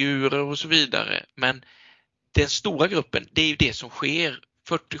gipsfigurer och så vidare. Men den stora gruppen, det är ju det som sker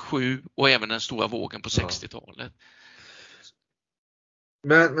 47 och även den stora vågen på 60-talet.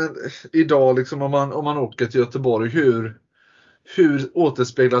 Men idag liksom, om man åker till Göteborg, hur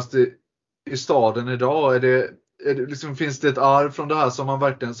återspeglas det i staden idag? Är det liksom, finns det ett arv från det här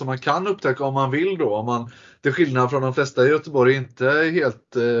som man kan upptäcka om man vill då? Om man, till skillnad från de flesta i Göteborg, inte är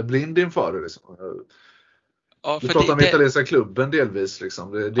helt blind inför det liksom. Ja, du pratar om italienska klubben delvis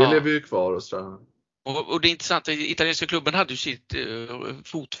liksom. Det lever ju kvar och så. Och det är intressant, italienska klubben hade ju sitt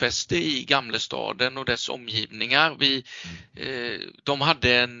fotfäste i Gamlestaden och dess omgivningar. De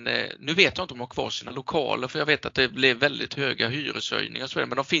hade nu vet jag inte om de har kvar sina lokaler, för jag vet att det blev väldigt höga hyreshöjningar och så vidare,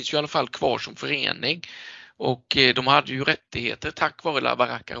 men de finns ju i alla fall kvar som förening. Och de hade ju rättigheter tack vare La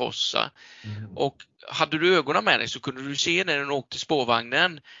Baracca Rossa. Och hade du ögonen med dig så kunde du se när du åkte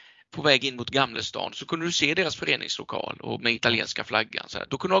spårvagnen på väg in mot Gamlestan, så kunde du se deras föreningslokal och med italienska flaggan. Så här.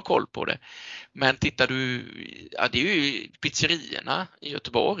 Då kunde du ha koll på det. Men tittar du, det är ju pizzerierna i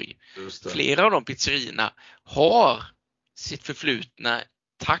Göteborg. Flera av de pizzerierna har sitt förflutna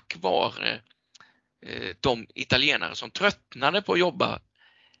tack vare de italienare som tröttnade på att jobba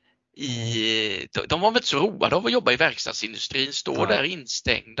de var väl inte så roade av att jobba i verkstadsindustrin, stå där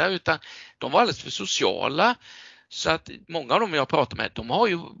instängda, utan de var alldeles för sociala. Så att många av dem jag pratar med, de var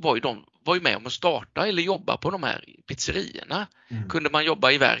ju med om att starta eller jobba på de här pizzerierna. Kunde man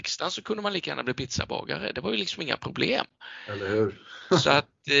jobba i verkstaden så kunde man lika gärna bli pizzabagare. Det var ju liksom inga problem. Eller hur? Så att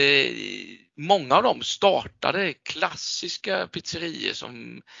många av dem startade klassiska pizzerier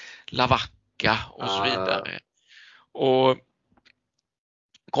som La Vacca och så vidare. Och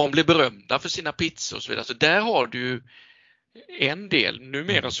de blev berömda för sina pizzor och så vidare. Så där har du en del.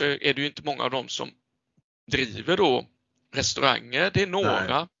 Numera så är det ju inte många av dem som driver då restauranger. Det är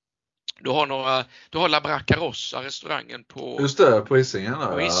några. Nej. Du har La Baracca Rossa, restaurangen på just det, på Hisingen.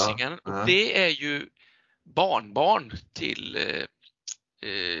 På Hisingen. Och det är ju barnbarn till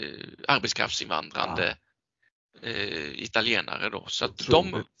arbetskraftsinvandrande italienare då. Så att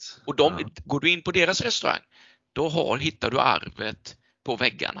går du in på deras restaurang, då hittar du arvet på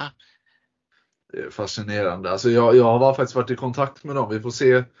väggarna. Det är fascinerande. Alltså jag har faktiskt varit i kontakt med dem. Vi får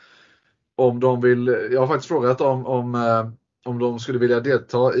se om de vill. Jag har faktiskt frågat om de skulle vilja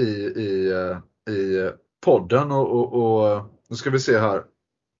delta i i podden och nu ska vi se här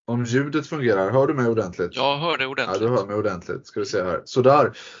om ljudet fungerar. Hör du mig ordentligt? Jag hör det ordentligt. Ja, du hör mig ordentligt. Ska vi se här. Så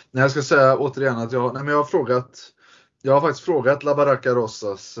där. När jag ska säga återigen att jag har faktiskt frågat La Baracca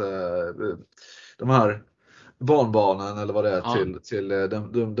Rosas de här barnbarnen eller vad det är till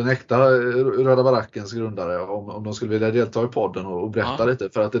den äkta Röda Barackens grundare om de skulle vilja delta i podden och berätta lite,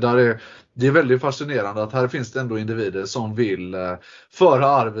 för att det är väldigt fascinerande att här finns det ändå individer som vill föra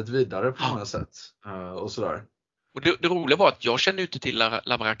arvet vidare på många sätt och sådär. Och det roliga var att jag kände inte till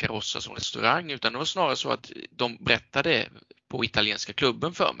La Baracca Rossa som restaurang, utan det var snarare så att de berättade på italienska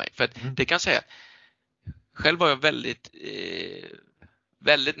klubben för mig. För att det kan jag säga, själv var jag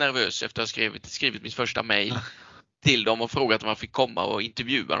väldigt nervös efter att ha skrivit mitt första mejl till dem och frågat om jag fick komma och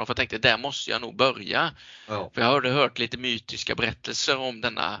intervjua dem. För jag tänkte, där måste jag nog börja. Ja. För jag hade hört lite mytiska berättelser om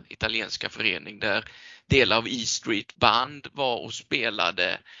denna italienska förening där delar av E Street Band var och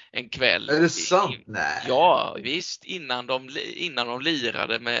spelade en kväll. Är det sant? Nej. Ja, visst. Innan de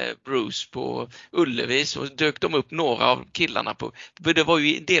lirade med Bruce på Ullevi så dök de upp några av killarna på. Det var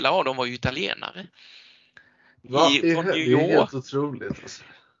ju, delar av dem var ju italienare. Från New York. Det är helt otroligt. Alltså.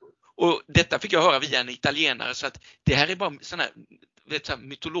 Och detta fick jag höra via en italienare, så att det här är bara sådana här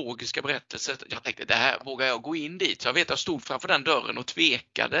mytologiska berättelser. Jag tänkte, det här vågar jag gå in dit. Så jag vet att jag stod framför den dörren och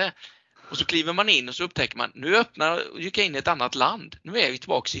tvekade. Och så kliver man in och så upptäcker man, nu gick jag in i ett annat land. Nu är vi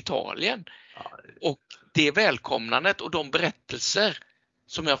tillbaka i Italien. Och det välkomnandet och de berättelser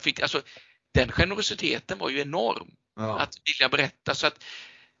som jag fick, alltså den generositeten var ju enorm. Att vilja berätta. Så att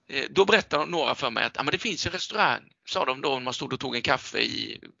då berättade några för mig att men det finns en restaurang, sa de då när man stod och tog en kaffe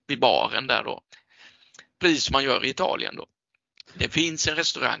vid baren där då. Precis som man gör i Italien då. Det finns en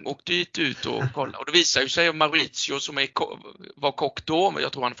restaurang, åk dit ut och kolla. Och det visar ju sig Maurizio som var kock då, men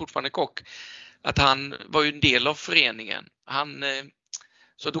jag tror han är fortfarande kock, att han var ju en del av föreningen.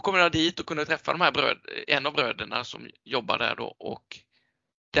 Så då kom jag dit och kunde träffa de här en av bröderna som jobbar där då, och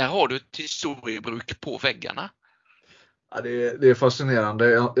där har du ett historiebruk på väggarna. Ja, det är fascinerande.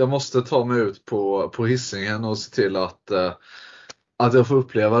 Jag måste ta mig ut på Hisingen och se till att jag får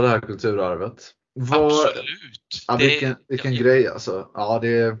uppleva det här kulturarvet. Absolut. Ja, vilken grej alltså. Ja,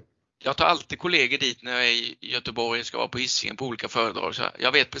 jag tar alltid kollegor dit när jag är i Göteborg och ska vara på Hisingen på olika föredrag. Så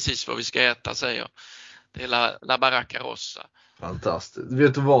jag vet precis vad vi ska äta, säger jag. Det är La Baracca Rossa. Fantastiskt.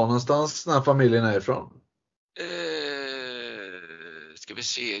 Vet du var någonstans den här familjen är ifrån? Ska vi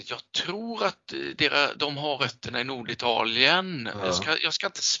se. Jag tror att de har rötterna i Norditalien. Ja. Jag ska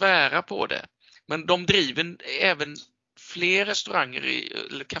inte svära på det. Men de driver även fler restauranger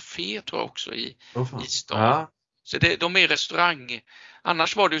eller café tror jag också i stan. Ja. Så de är restaurang.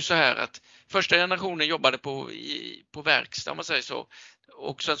 Annars var det ju så här att första generationen jobbade på verkstad, om man säger så.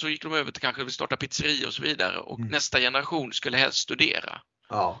 Och sen så gick de över till kanske att starta pizzeria och så vidare. Och nästa generation skulle helst studera.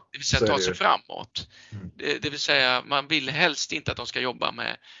 Ja, det vill säga ta sig framåt. Det vill säga man vill helst inte att de ska jobba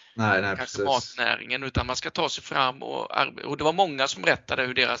med kanske matnäringen, utan man ska ta sig fram och det var många som berättade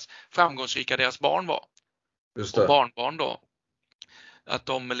hur framgångsrika deras barn var. Just det. Och barnbarn då. Att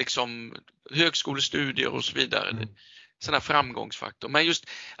de liksom högskolestudier och så vidare. Sådana framgångsfaktor. Men just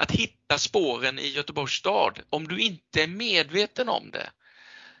att hitta spåren i Göteborgs stad, om du inte är medveten om det,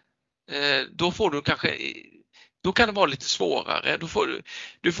 då får du kanske, då kan det vara lite svårare.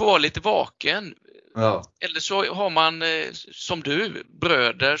 Du får vara lite vaken. Ja. Eller så har man som du,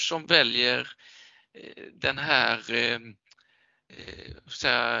 bröder som väljer den här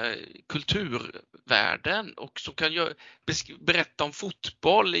kulturvärlden och som kan berätta om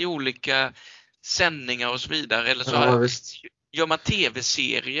fotboll i olika sändningar och så vidare. Eller så gör man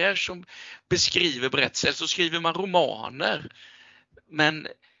tv-serier som beskriver berättelser, så skriver man romaner. Men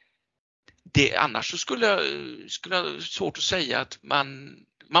annars så skulle jag svårt att säga att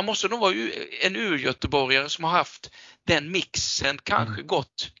man måste nog vara en urgöteborgare som har haft den mixen, kanske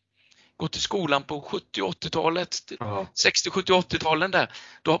gått till skolan på 70- och 80-talet, 60-, 70-, 80-talen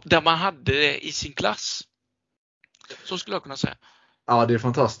där man hade det i sin klass. Så skulle jag kunna säga. Ja, det är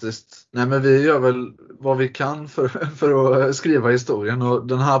fantastiskt. Nej, men vi gör väl vad vi kan för att skriva historien, och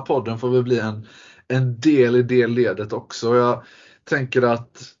den här podden får väl bli en del i det ledet också. Jag tänker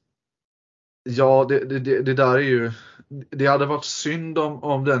att det där är ju, det hade varit synd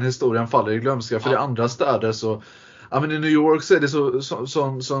om den historien faller i glömska, för i andra städer så, men i New York så är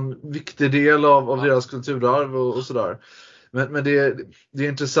det så viktig del av deras kulturarv och sådär. Men det är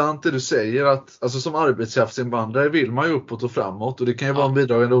intressant det du säger, att alltså som arbetskraftsinvandrare vill man ju uppåt och framåt, och det kan ju vara en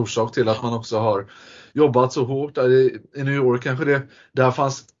bidragande orsak till att man också har jobbat så hårt. I New York kanske där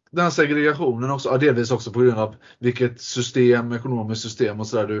fanns den här segregationen också, delvis också på grund av vilket system, ekonomiskt system och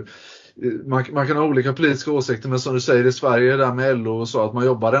sådär. Man kan ha olika politiska åsikter, men som du säger i Sverige där med LO och så, att man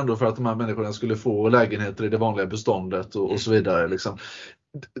jobbar ändå för att de här människorna skulle få lägenheter i det vanliga beståndet och så vidare. Liksom.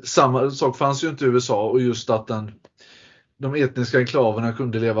 Samma sak fanns ju inte i USA, och just att de etniska enklaverna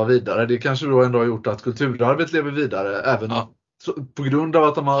kunde leva vidare. Det kanske då ändå har gjort att kulturarvet lever vidare, även om, på grund av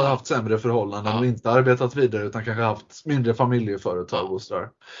att de har haft sämre förhållanden och inte arbetat vidare, utan kanske haft mindre familjeföretag och sådär.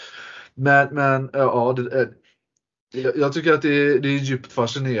 Men ja, jag tycker att det är djupt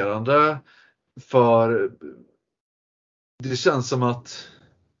fascinerande, för det känns som att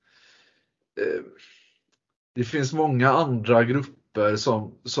det finns många andra grupper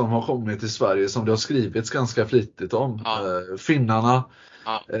som har kommit till Sverige som det har skrivits ganska flitigt om. Finnarna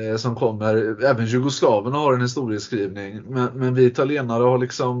som kommer, även jugoslaverna har en historieskrivning, men vi italienare har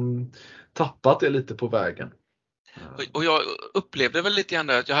liksom tappat det lite på vägen. Och jag upplevde väl lite grann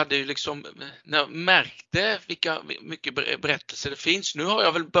att jag hade ju liksom, när jag märkte vilka mycket berättelser det finns, nu har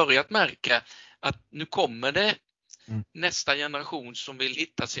jag väl börjat märka att nu kommer det nästa generation som vill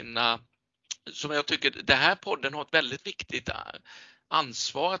hitta sina, som jag tycker det här podden har ett väldigt viktigt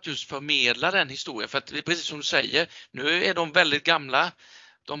ansvar att just förmedla den historien. För att det är precis som du säger, nu är de väldigt gamla,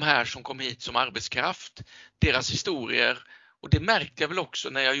 de här som kom hit som arbetskraft, deras historier, och det märkte jag väl också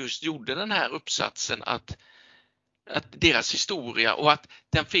när jag just gjorde den här uppsatsen, att deras historia, och att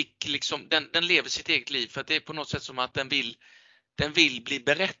den fick liksom, den lever sitt eget liv, för att det är på något sätt som att den vill bli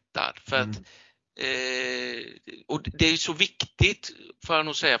berättad, för att och det är så viktigt, för att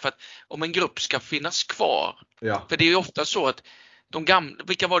nog säga, för att om en grupp ska finnas kvar, för det är ju ofta så att de gamla,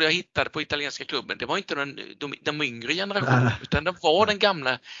 vilka var det jag hittade på italienska klubben, det var inte de yngre generationen, utan det var den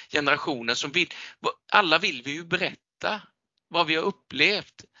gamla generationen som alla vill vi ju berätta vad vi har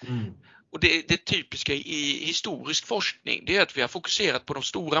upplevt. Och det typiska i historisk forskning, det är att vi har fokuserat på de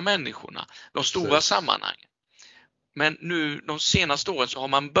stora människorna, de stora sammanhangen. Men nu de senaste åren så har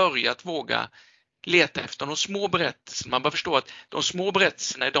man börjat våga leta efter de små berättelserna. Man bör förstå att de små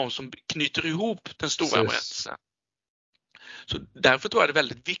berättelserna är de som knyter ihop den stora berättelsen. Så därför tror jag det är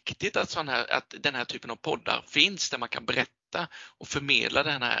väldigt viktigt att den här typen av poddar finns, där man kan berätta och förmedla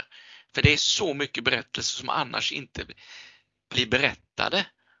den här. För det är så mycket berättelser som annars inte blir berättade.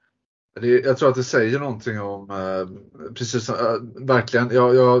 Jag tror att det säger någonting om, precis verkligen,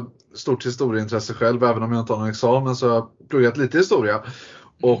 jag har stort historieintresse själv, även om jag inte har någon examen, så har jag pluggat lite historia.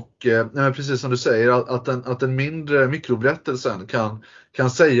 Och precis som du säger, att den mindre mikroberättelsen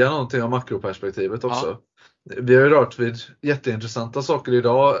kan säga någonting om makroperspektivet också. Vi har ju rört vid jätteintressanta saker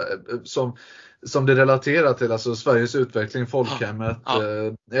idag som det relaterar till, alltså Sveriges utveckling, folkhemmet,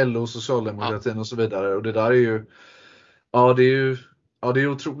 LO, socialdemokratin och så vidare. Och det där är ju, det är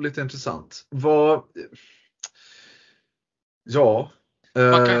otroligt intressant. Man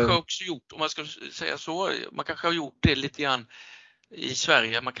kanske också gjort, om man ska säga så, man kanske har gjort det lite grann i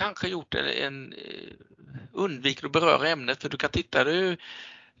Sverige. Man kanske har gjort undviker att beröra ämnet, för du kan titta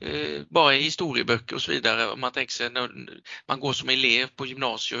bara i historieböcker och så vidare. Om man tänker sig när man går som elev på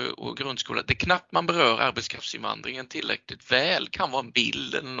gymnasium och grundskola, det är knappt man berör arbetskraftsinvandringen tillräckligt väl. Kan vara en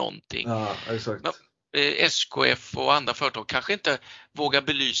bild eller någonting. Ja, exakt. SKF och andra företag kanske inte vågar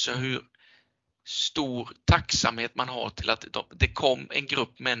belysa hur stor tacksamhet man har till att det kom en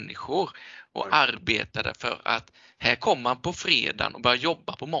grupp människor och arbetade för att här kom man på fredagen och började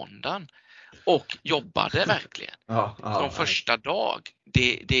jobba på måndagen. Och jobbade verkligen från första dag.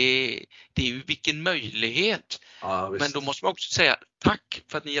 Det är ju vilken möjlighet. Men då måste man också säga tack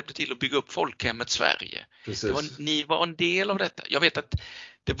för att ni hjälpte till att bygga upp folkhemmet Sverige. Ni var en del av detta. Jag vet att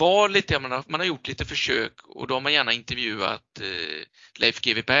det var lite, man har gjort lite försök, och då har man gärna intervjuat Leif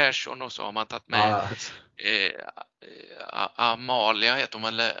GW Persson, och så har man tagit med Amalia heter hon,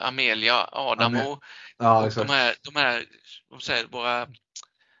 eller Amelia Adamo. De här säger våra,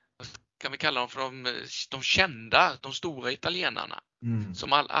 kan vi kalla dem för de kända, de stora italienarna,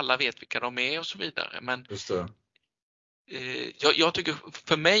 som alla vet vilka de är och så vidare. Men jag tycker,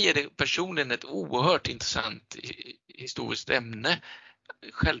 för mig är det personligen ett oerhört intressant historiskt ämne,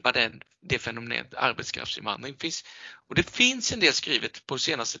 själva det fenomenet arbetskraftsinvandring finns, och det finns en del skrivet på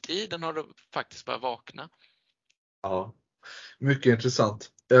senaste tiden, har det faktiskt börjat vakna. Ja, mycket intressant.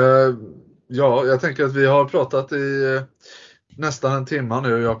 Jag tänker att vi har pratat i nästan en timme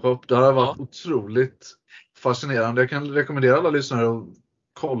nu, Jakob. Det har varit otroligt fascinerande. Jag kan rekommendera alla lyssnare att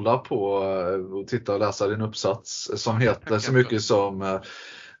kolla på och titta och läsa din uppsats som heter så mycket som,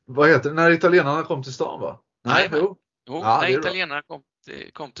 vad heter det, när italienarna kom till stan, va? När italienarna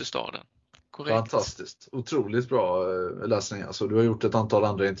kom till staden. korrekt. Fantastiskt. Otroligt bra läsning. Alltså, du har gjort ett antal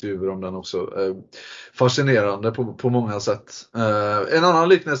andra intervjuer om den också. Fascinerande på många sätt. En annan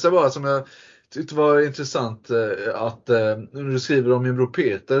liknelse bara som jag tyckte var intressant, att när du skriver om min bror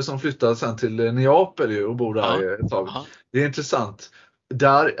Peter som flyttade sen till Neapel och bor där ett tag. Det är intressant.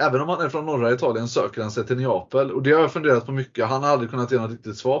 Där, även om han är från norra Italien, söker han sig till Neapel. Och det har jag funderat på mycket. Han har aldrig kunnat ge något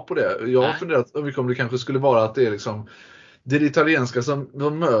riktigt svar på det. Jag har funderat mycket om det kanske skulle vara att det är liksom det italienska som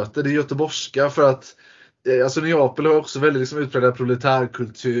de möter det göteborgska, för att alltså Neapel har också väldigt liksom utpräglad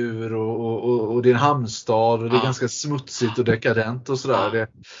proletärkultur och det är en hamnstad och det är ganska smutsigt och dekadent och sådär.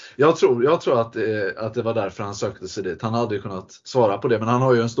 Jag tror att det var därför han sökte sig dit. Han hade kunnat svara på det, men han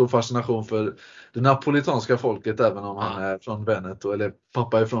har ju en stor fascination för det napolitanska folket, även om han är från Veneto, eller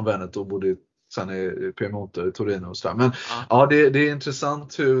pappa är från Veneto och bodde sen i Piemonte, i Torino och sådär. Men det är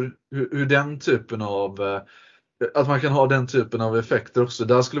intressant hur den typen av att man kan ha den typen av effekter också.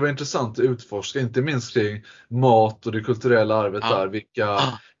 Det skulle vara intressant att utforska, inte minst kring mat och det kulturella arvet där.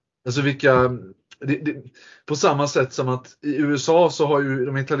 Vilka på samma sätt som att i USA så har ju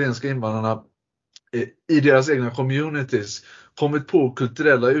de italienska invandrarna i deras egna communities kommit på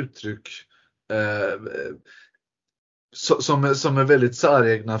kulturella uttryck som är väldigt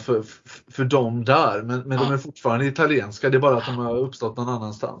säregna för dem där, men de är fortfarande italienska. Det är bara att de har uppstått någon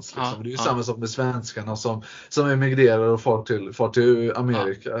annans. Liksom. Det är ju samma sak med svenskarna som emigrerar och far till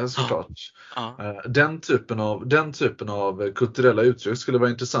Amerika, såklart. Den typen av kulturella uttryck skulle vara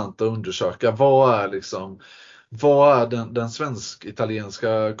intressant att undersöka. Vad är den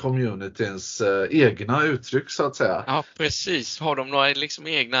svensk-italienska communityns egna uttryck, så att säga? Ja, precis. Har de några liksom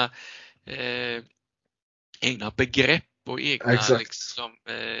egna begrepp och egna liksom,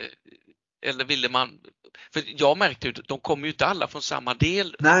 eller ville man, för jag märkte att de kommer ju inte alla från samma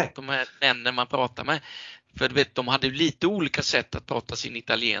del. De här männen man pratar med, för du vet, de hade ju lite olika sätt att prata sin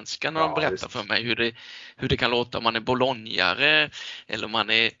italienska när de berättar för mig hur det kan låta om man är bolognare eller om man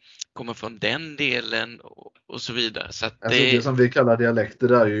kommer från den delen och så vidare. Så att det som vi kallar dialekter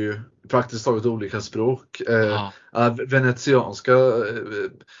där är ju praktiskt taget olika språk. Venetianska,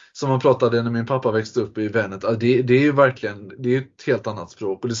 som man pratade när min pappa växte upp i Venet, det är ju verkligen, det är ett helt annat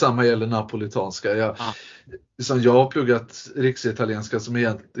språk. Och detsamma gäller napolitanska. Jag har pluggat riksitalienska som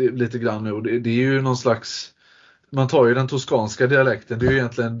egentligen lite grann nu. Det är ju någon slags, man tar ju den toskanska dialekten, det är ju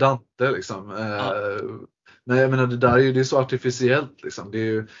egentligen Dante liksom. Nej, jag menar, det är så artificiellt liksom. Det är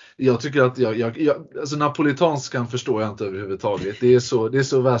ju, jag tycker att alltså napolitanskan förstår jag inte överhuvudtaget. Det är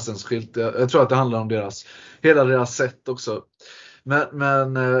så väsensskilt. Jag tror att det handlar om hela deras sätt också.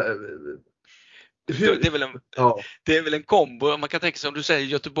 Men det är väl en kombo. Man kan tänka sig, om du säger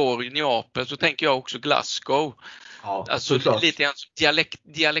Göteborg, Neapel, så tänker jag också Glasgow. Alltså lite grann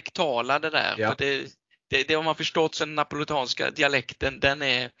dialektala det där. För det har man förstått, sen den napolitanska dialekten,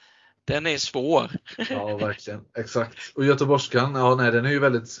 den är svår. Ja, verkligen. Exakt. Och göteborgskan, den är ju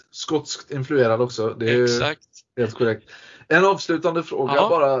väldigt skotskt influerad också. Det är exakt. Helt korrekt. En avslutande fråga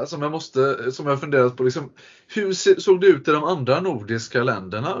bara som jag funderat på. Liksom, hur såg det ut i de andra nordiska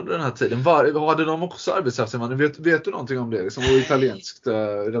länderna under den här tiden? Hade de också arbetskraftsinvandring? Vet du någonting om det? Liksom, och italienskt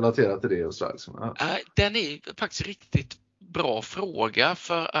relaterat till det och så här, liksom? Den är faktiskt riktigt bra fråga,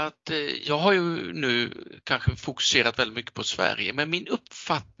 för att jag har ju nu kanske fokuserat väldigt mycket på Sverige, men min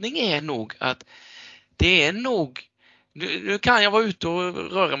uppfattning är nog att det är nog, nu kan jag vara ute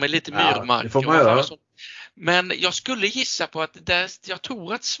och röra mig lite myrmark, men jag skulle gissa på att jag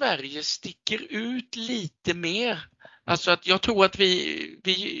tror att Sverige sticker ut lite mer. Alltså att jag tror att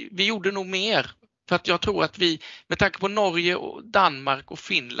vi gjorde nog mer. För att jag tror att vi, med tanke på Norge och Danmark och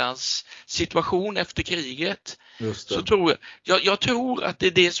Finlands situation efter kriget, så tror jag tror att det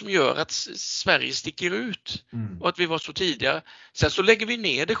är det som gör att Sverige sticker ut och att vi var så tidiga. Sen så lägger vi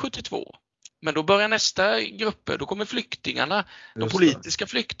ner det 72. Men då börjar nästa grupper, då kommer flyktingarna, de politiska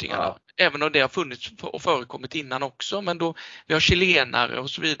flyktingarna, även om det har funnits och förekommit innan också, men då vi har chilenare och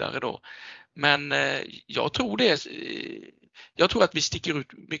så vidare då. Men jag tror att vi sticker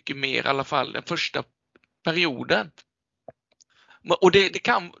ut mycket mer, i alla fall den första perioden. Och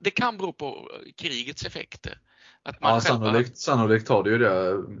det kan bero på krigets effekter. Att man sannolikt har det ju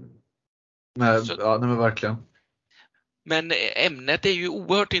det. Men verkligen. Men ämnet är ju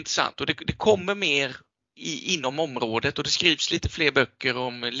oerhört intressant och det kommer mer inom området, och det skrivs lite fler böcker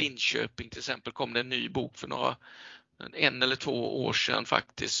om Linköping. Till exempel kom det en ny bok för 1 eller 2 år sedan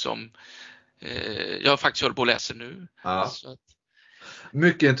faktiskt, som jag faktiskt håller på att läsa nu.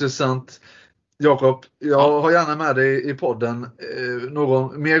 Mycket intressant. Jakob, jag har gärna med dig i podden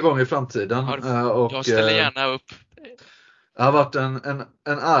någon mer gång i framtiden. Jag ställer gärna upp. Det har varit en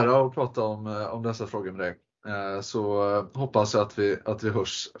ära att prata om dessa frågor med dig. Så hoppas jag att vi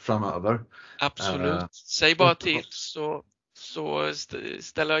hörs framöver. Absolut. Säg bara till så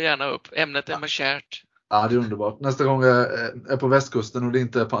ställer jag gärna upp. Ämnet är mig kärt. Ja, det är underbart. Nästa gång jag är på västkusten och det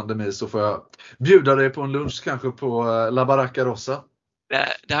inte är pandemi så får jag bjuda dig på en lunch kanske på La Baracca Rossa.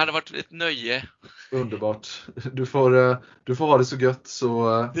 Det hade varit ett nöje. Underbart. Du får ha det så gött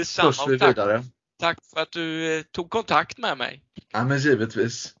så hörs vi vidare. Tack för att du tog kontakt med mig. Ja, men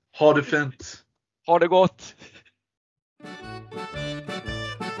givetvis. Ha det fint. Ha det gott.